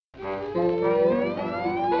One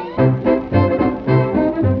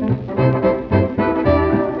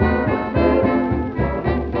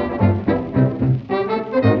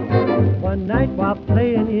night while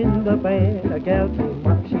playing in the band, a gal came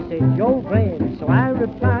up, she said, "You're grand." So I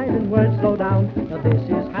replied in words, "Slow down, now this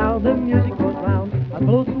is how the music goes round. I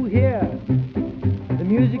blow through here, the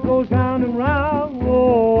music goes round and round,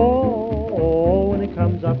 oh, when it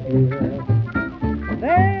comes up here.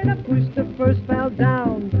 Then I pushed the first valve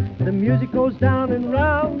down, the music goes down and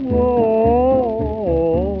round,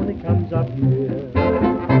 oh, when it comes up here."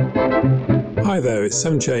 Hi there, it's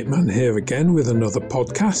 78 Man here again with another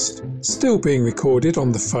podcast, still being recorded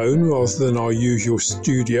on the phone rather than our usual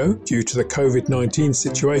studio due to the COVID-19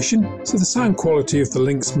 situation, so the sound quality of the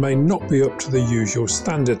links may not be up to the usual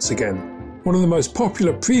standards again. One of the most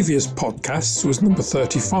popular previous podcasts was number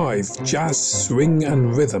 35, Jazz, Swing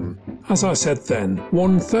and Rhythm. As I said then,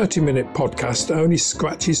 one 30-minute podcast only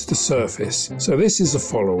scratches the surface, so this is a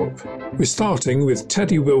follow-up. We're starting with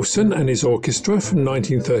Teddy Wilson and his orchestra from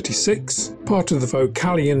 1936, part of the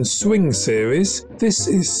Vocalion Swing series. This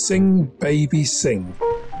is Sing Baby Sing.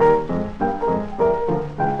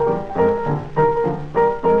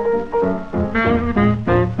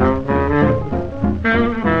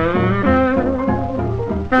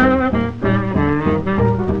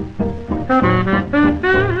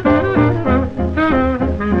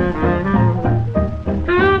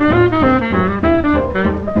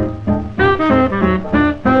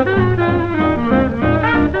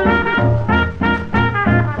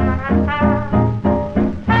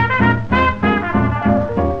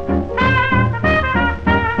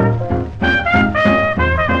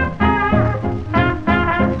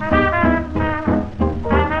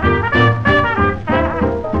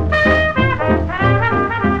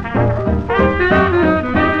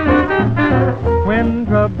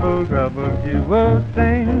 Trouble you will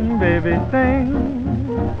sing, baby, sing.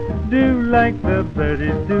 Do like the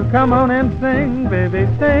birdies do, come on and sing, baby,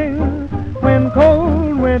 sing. When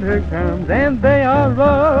cold winter comes and they are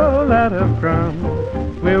all out of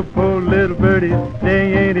crumbs, we'll pull little birdies,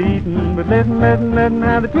 they ain't eatin', but lettin'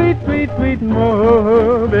 have the tweetin',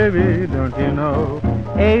 oh, baby, don't you know?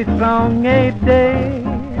 A song a day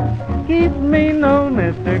keeps me known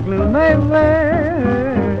as the gloom my way.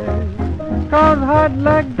 'Cause hard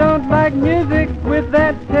luck don't like music with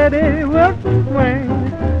that Teddy Wilson swing.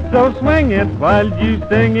 So swing it while you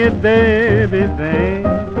sing it, baby, sing.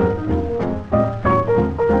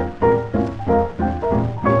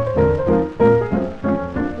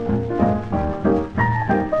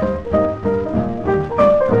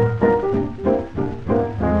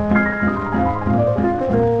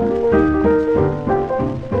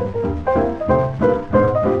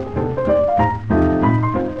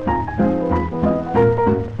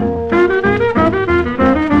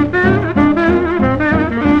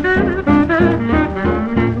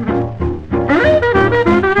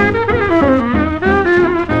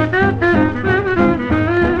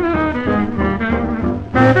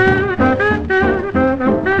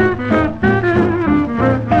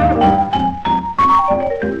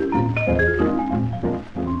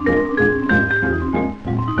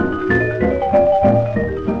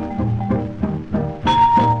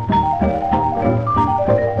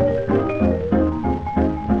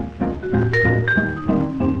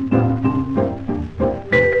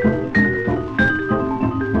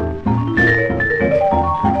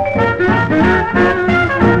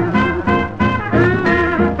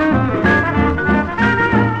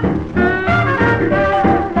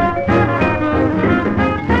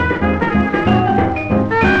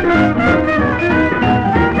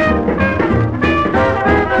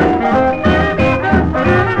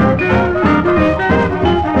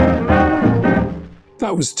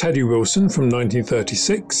 That was Teddy Wilson from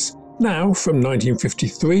 1936. Now, from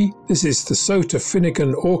 1953, this is the Sota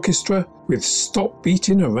Finnegan Orchestra with Stop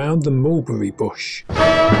Beating Around the Mulberry Bush.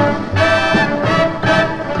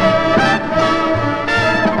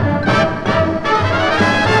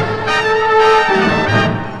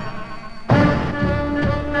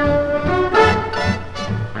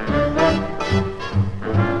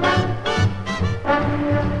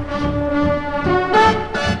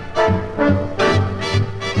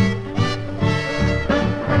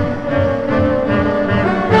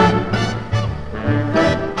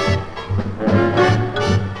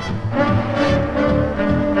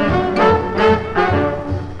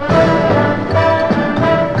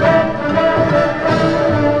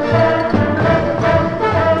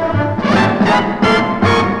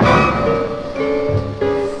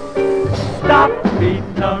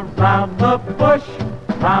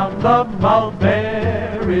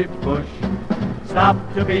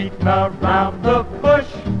 to beating around the bush.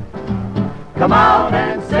 Come out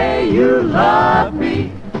and say you love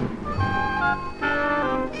me.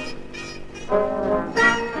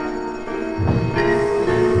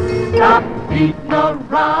 Stop beating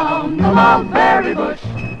around the mulberry bush,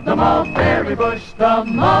 the mulberry bush, the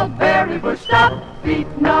mulberry bush. Stop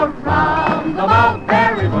beating around the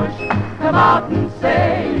mulberry bush. Come out and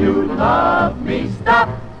say you love me. Stop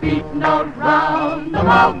beating around the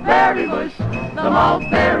mulberry bush, the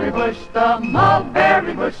mulberry bush, the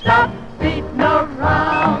mulberry bush. Stop beating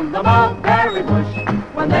around the mulberry bush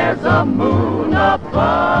when there's a moon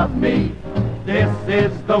above me. This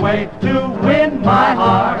is the way to win my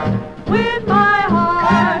heart. Win my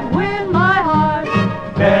heart, win my heart.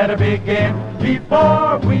 Better begin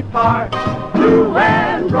before we part. Blue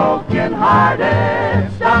and broken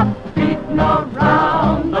hearted. Stop beating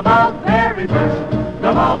around the mulberry bush,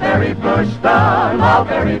 the mulberry bush, the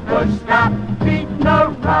mulberry bush. Stop beating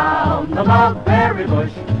around the mulberry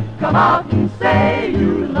bush. Come out and say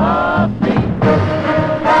you love me.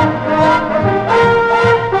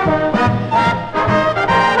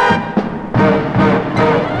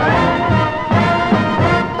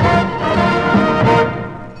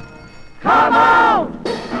 Come out!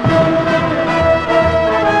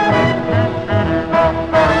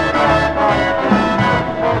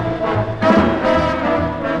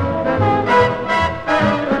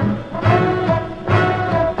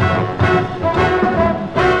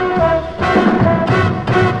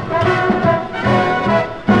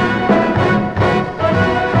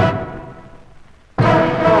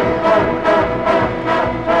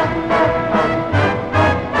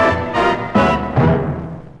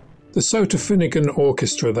 The Sota Finnegan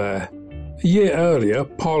Orchestra there. A year earlier,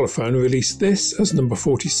 Parlophone released this as number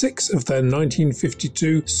 46 of their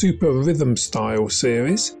 1952 Super Rhythm Style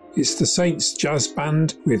series. It's the Saints Jazz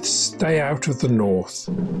Band with Stay Out of the North.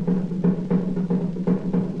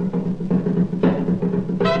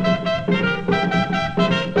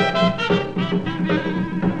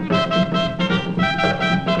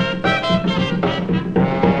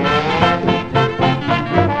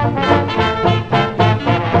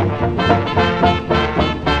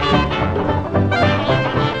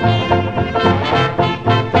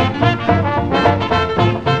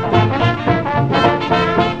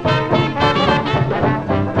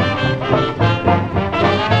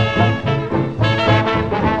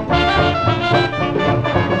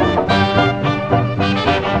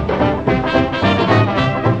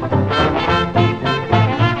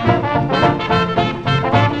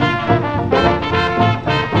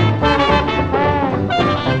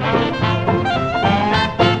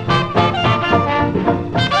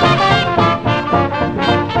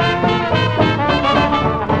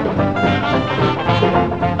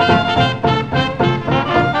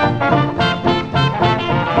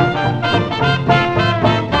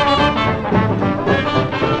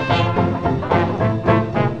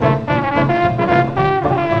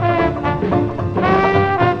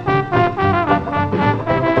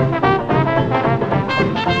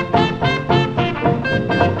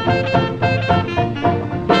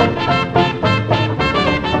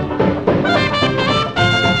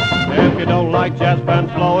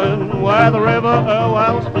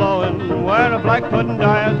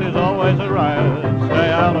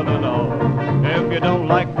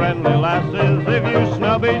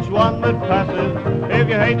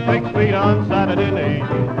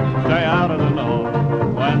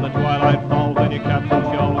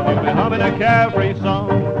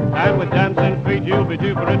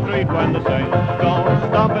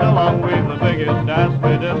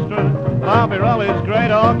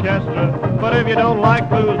 But if you don't like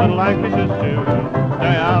blues and Lancashire stew,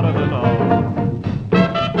 stay out of the know.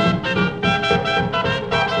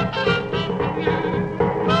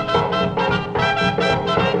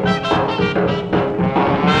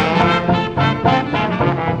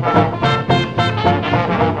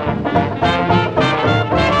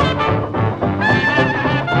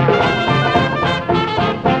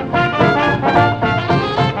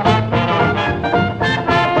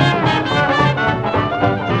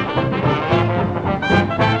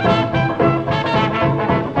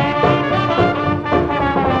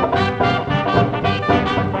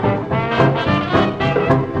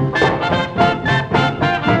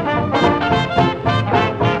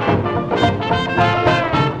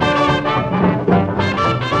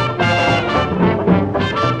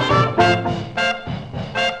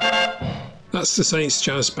 That's the Saints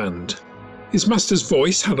Jazz Band. His master's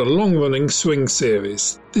voice had a long-running swing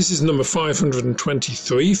series. This is number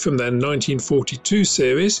 523 from their 1942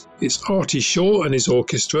 series. It's Artie Shaw and his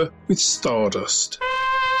orchestra with Stardust.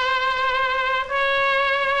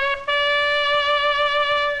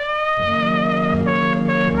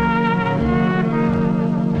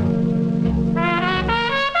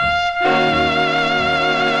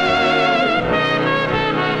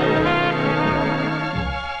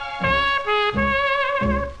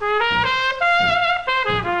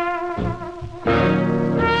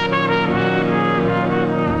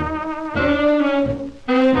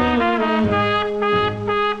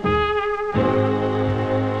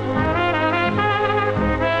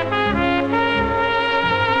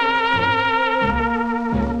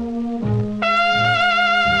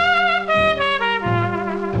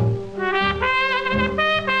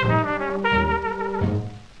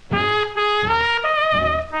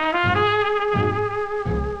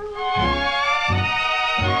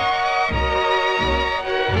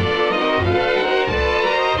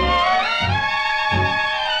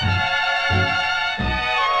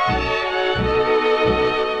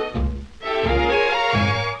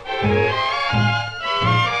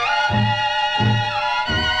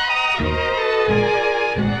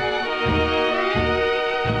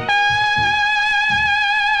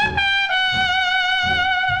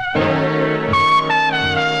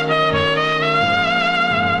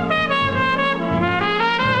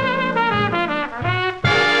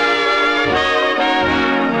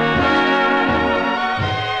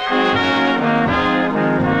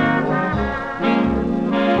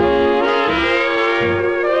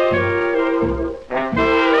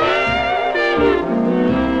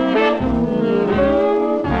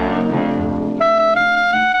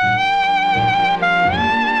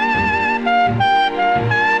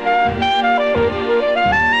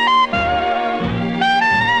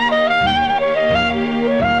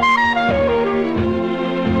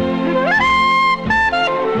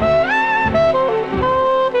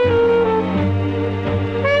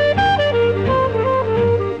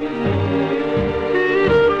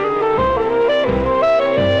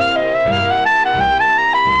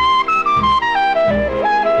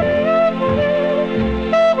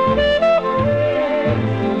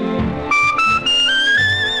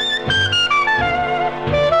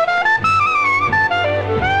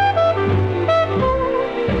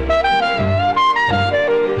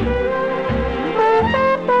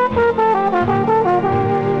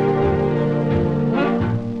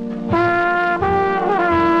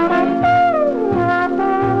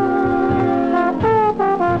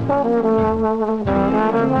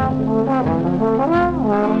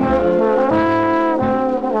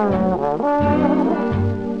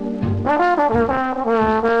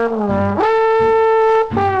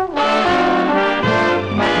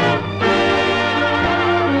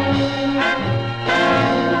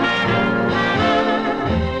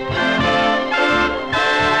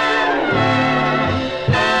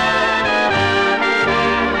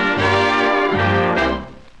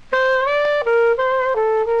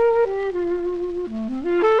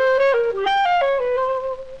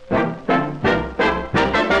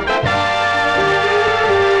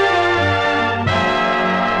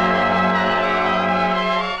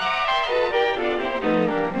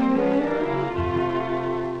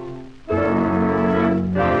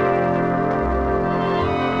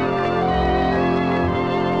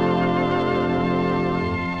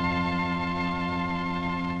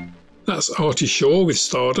 That's Artie Shaw with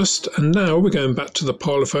Stardust, and now we're going back to the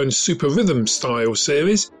Parlophone Super Rhythm style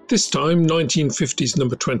series. This time 1950s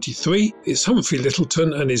number 23. It's Humphrey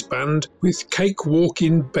Lyttelton and his band with Cake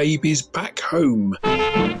Walking Babies Back Home.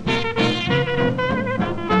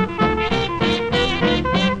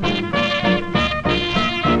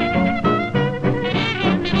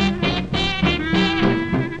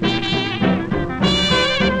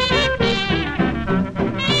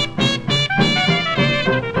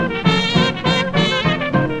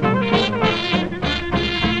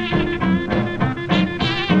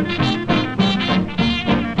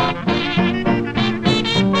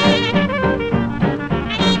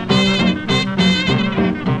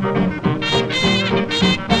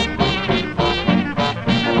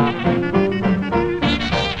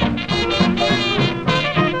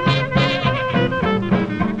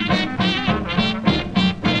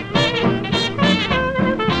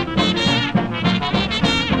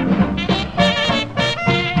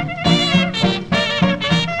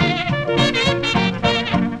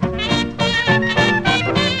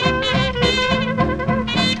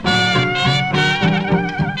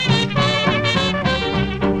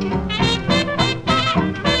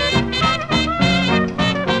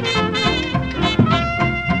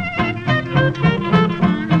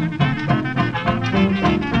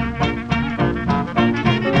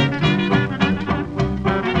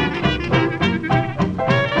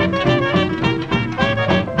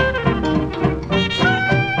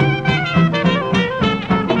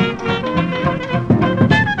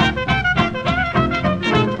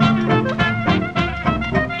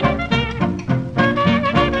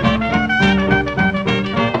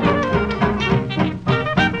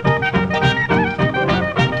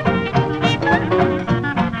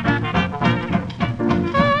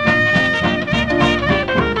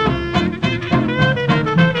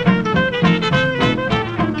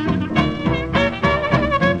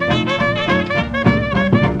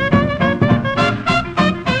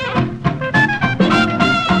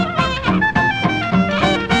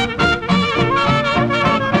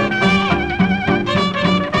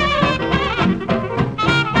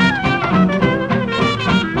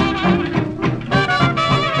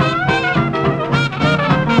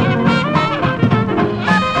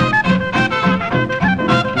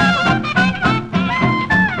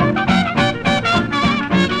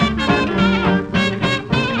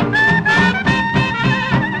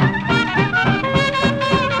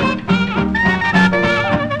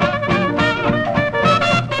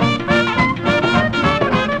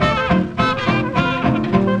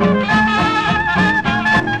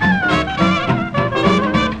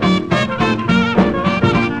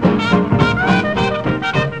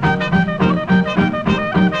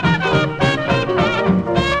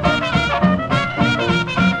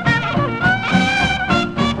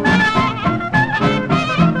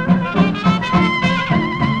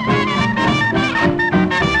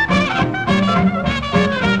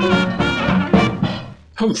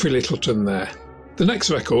 Humphrey Lyttelton there. The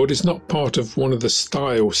next record is not part of one of the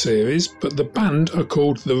Style series, but the band are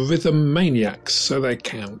called the Rhythm Maniacs, so they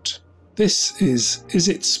count. This is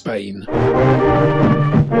It Spain?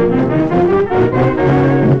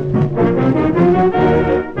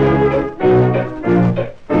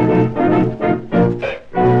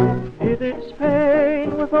 Is it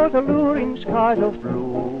Spain with those alluring skies of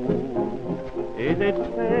blue? Is it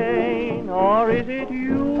Spain or is it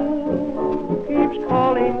you? Keeps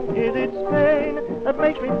calling, is it Spain that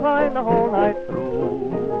makes me pine the whole night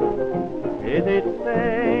through? Is it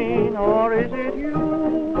Spain or is it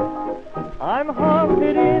you? I'm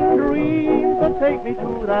haunted in dreams that take me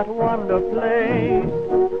to that wonder place.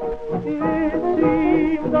 It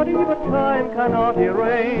seems that even time cannot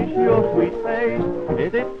erase your sweet face.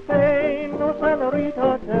 Is it Spain, oh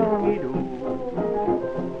senorita, tell me do?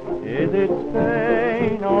 Is it Spain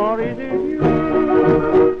rain, or is it you?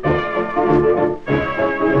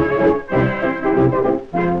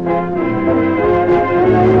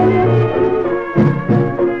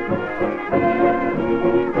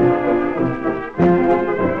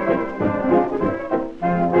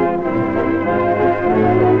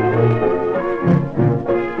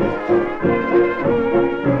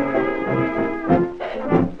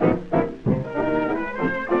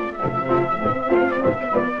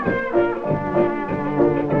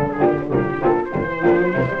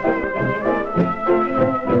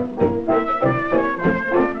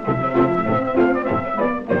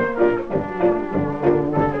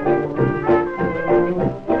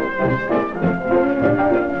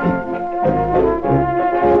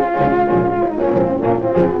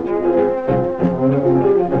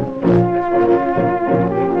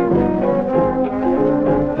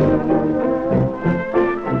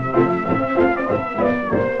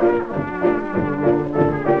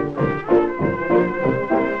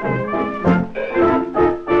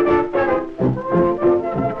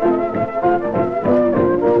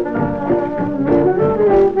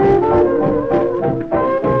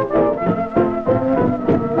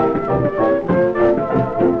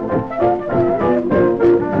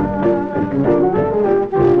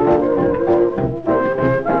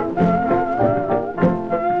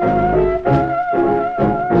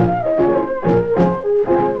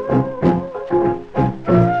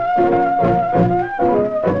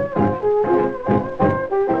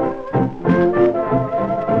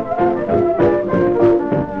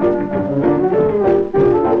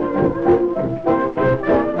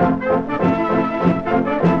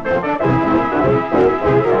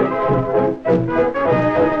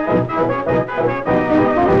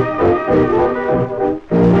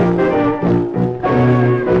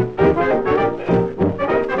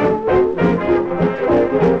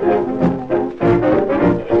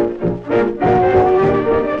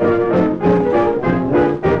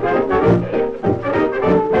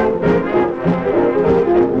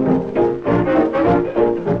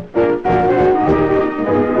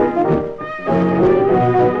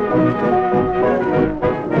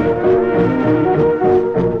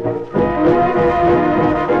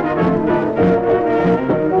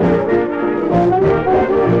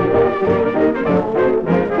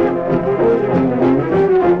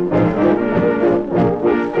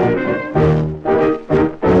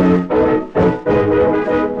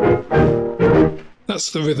 That's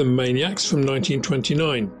the Rhythm Maniacs from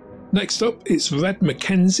 1929. Next up, it's Red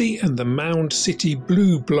McKenzie and the Mound City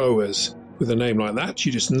Blue Blowers. With a name like that,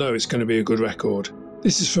 you just know it's going to be a good record.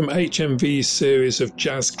 This is from HMV's series of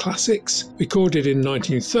jazz classics, recorded in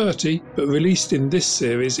 1930 but released in this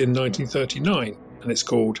series in 1939, and it's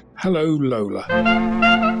called Hello Lola.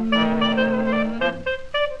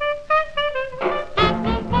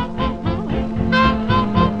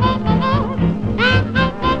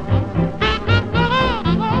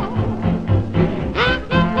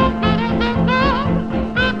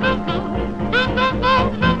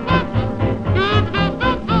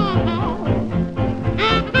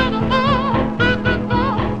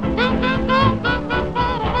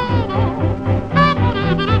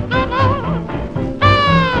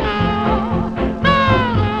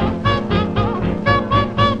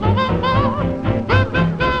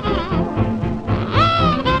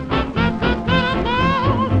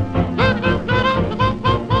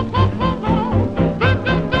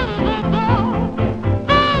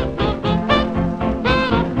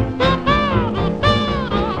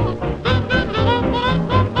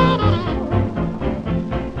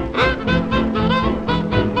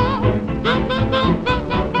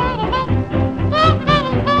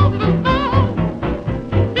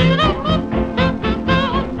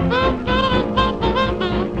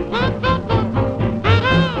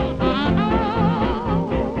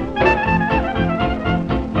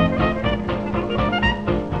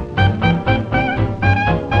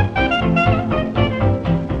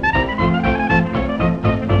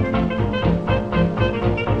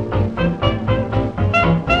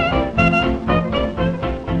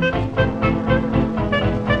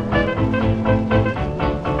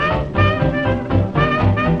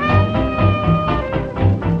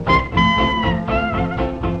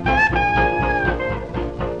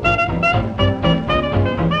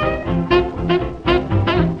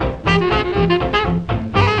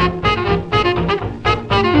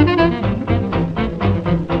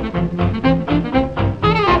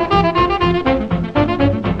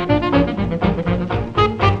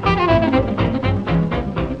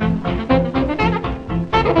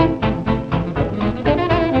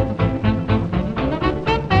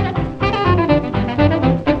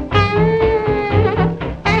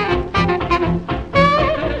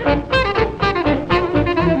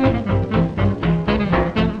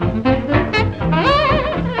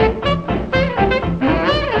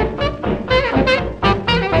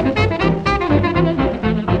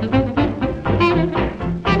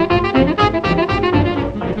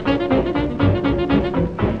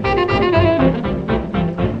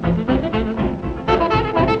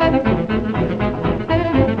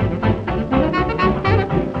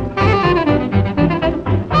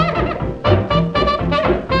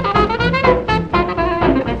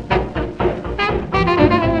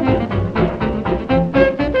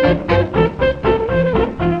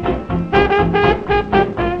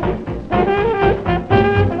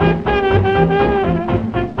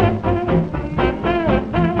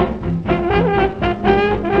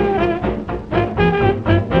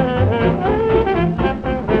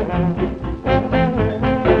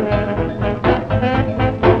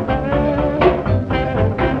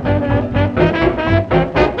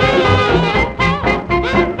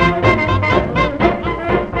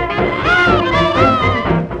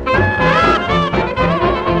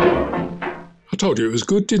 told you it was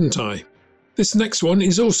good, didn't I? This next one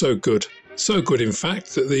is also good. So good, in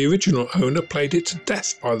fact, that the original owner played it to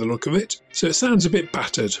death by the look of it, so it sounds a bit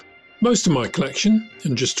battered. Most of my collection,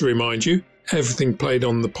 and just to remind you, everything played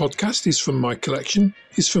on the podcast is from my collection,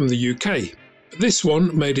 is from the UK. This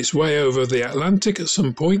one made its way over the Atlantic at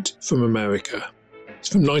some point from America. It's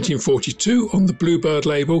from 1942 on the Bluebird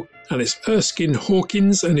label, and it's Erskine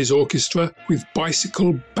Hawkins and his orchestra with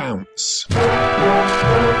Bicycle Bounce.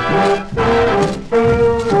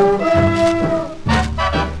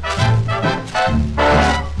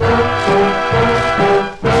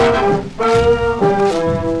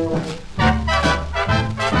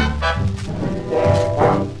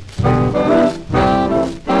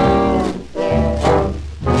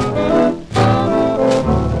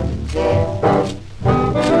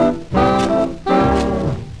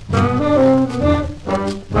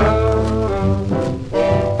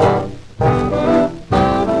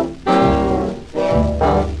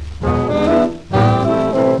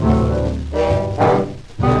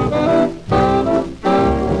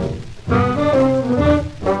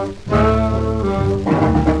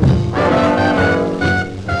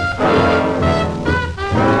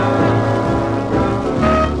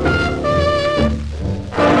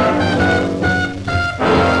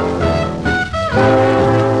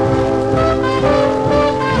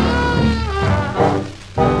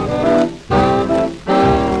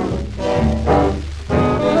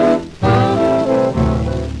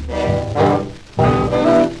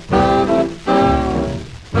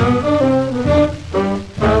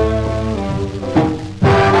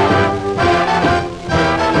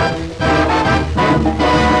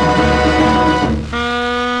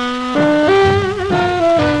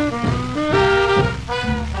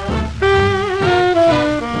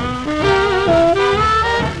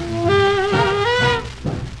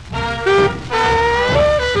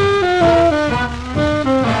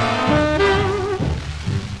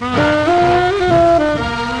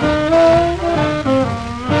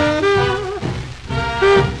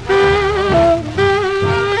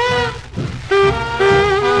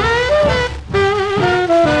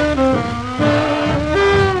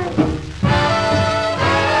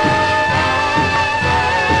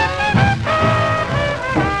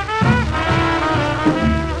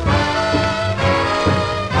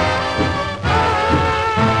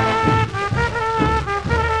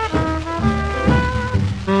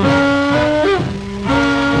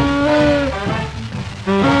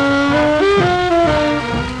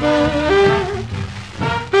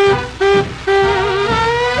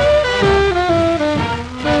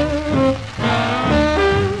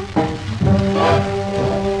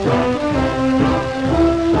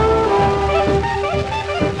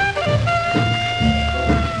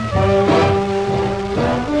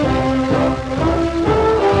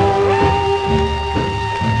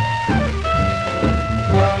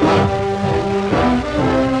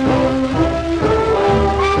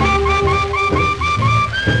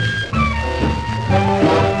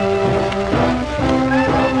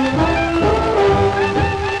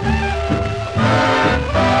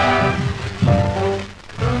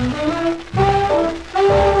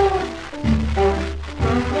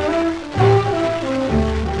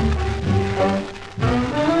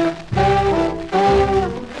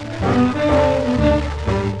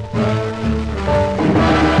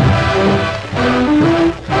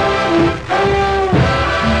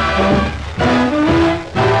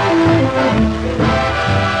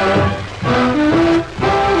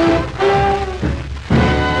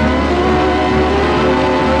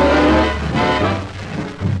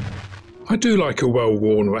 I do like a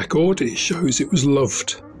well-worn record, it shows it was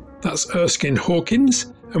loved. That's Erskine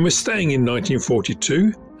Hawkins, and we're staying in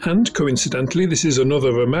 1942, and coincidentally this is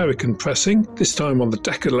another American pressing, this time on the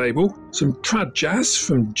Decca label, some trad jazz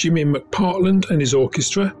from Jimmy McPartland and his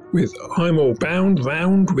orchestra with I'm All Bound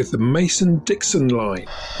Round with the Mason-Dixon Line.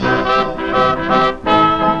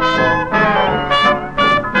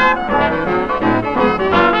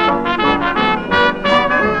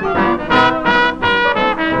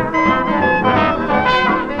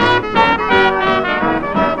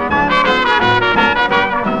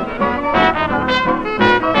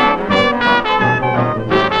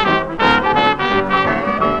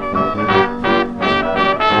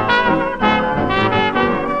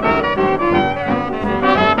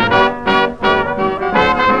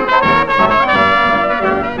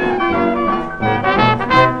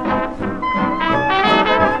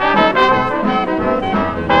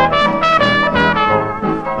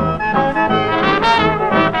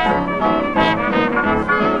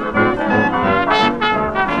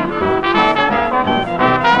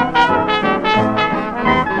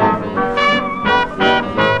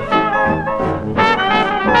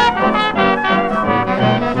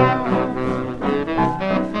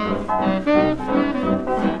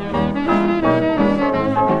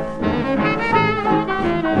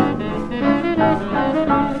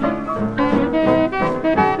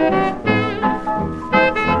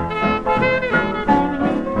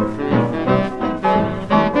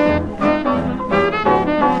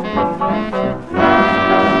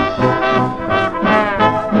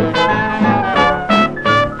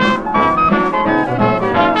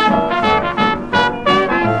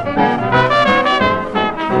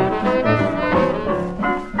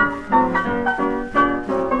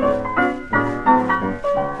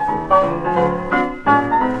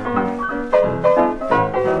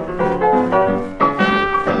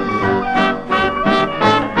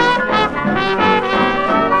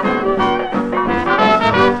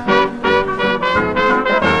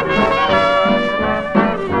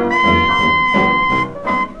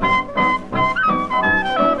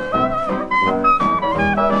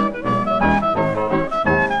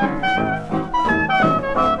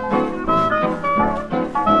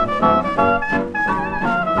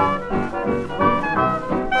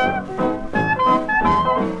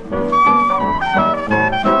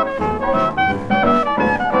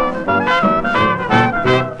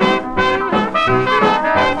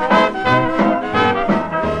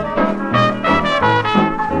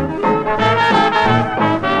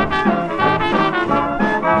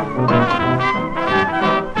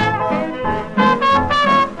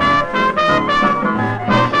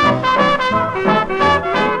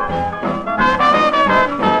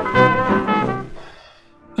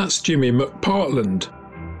 That's Jimmy McPartland.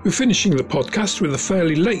 We're finishing the podcast with a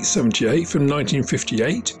fairly late 78 from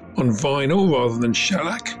 1958 on vinyl rather than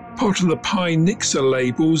shellac, part of the Pi Nixa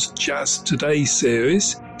label's Jazz Today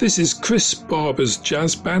series. This is Chris Barber's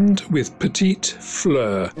jazz band with Petite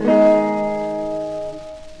Fleur.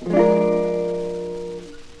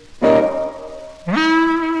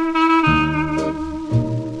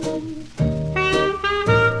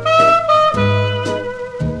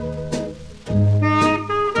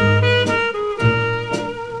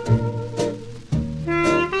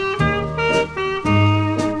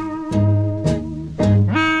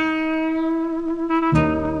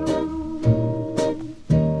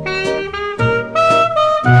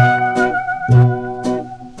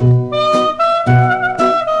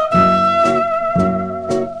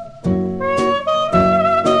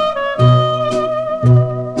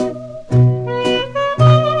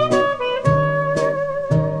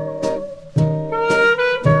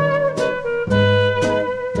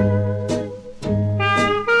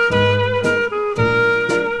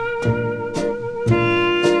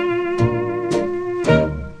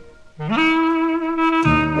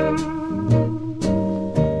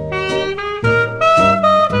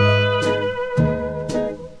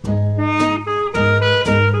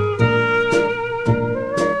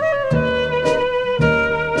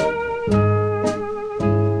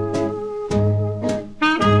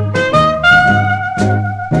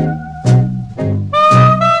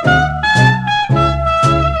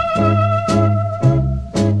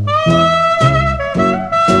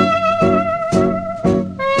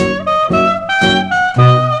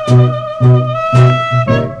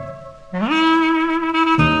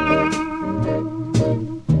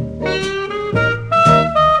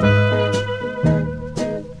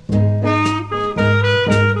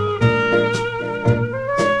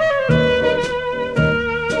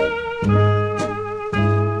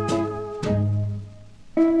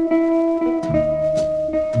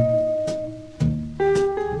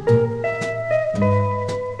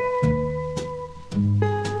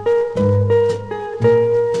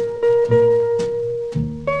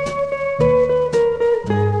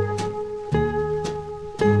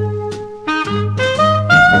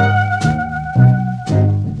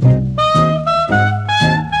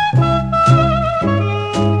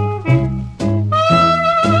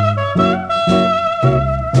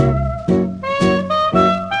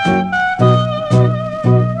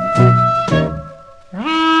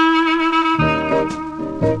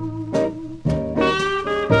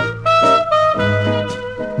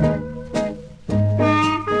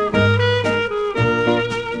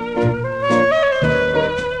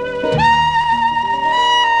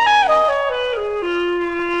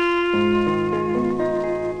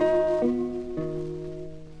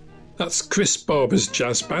 That's Chris Barber's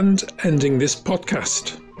jazz band ending this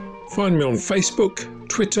podcast. Find me on Facebook,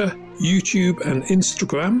 Twitter, YouTube and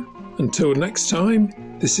Instagram. Until next time,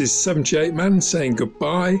 this is 78 Man saying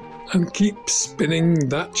goodbye and keep spinning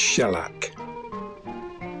that shellac.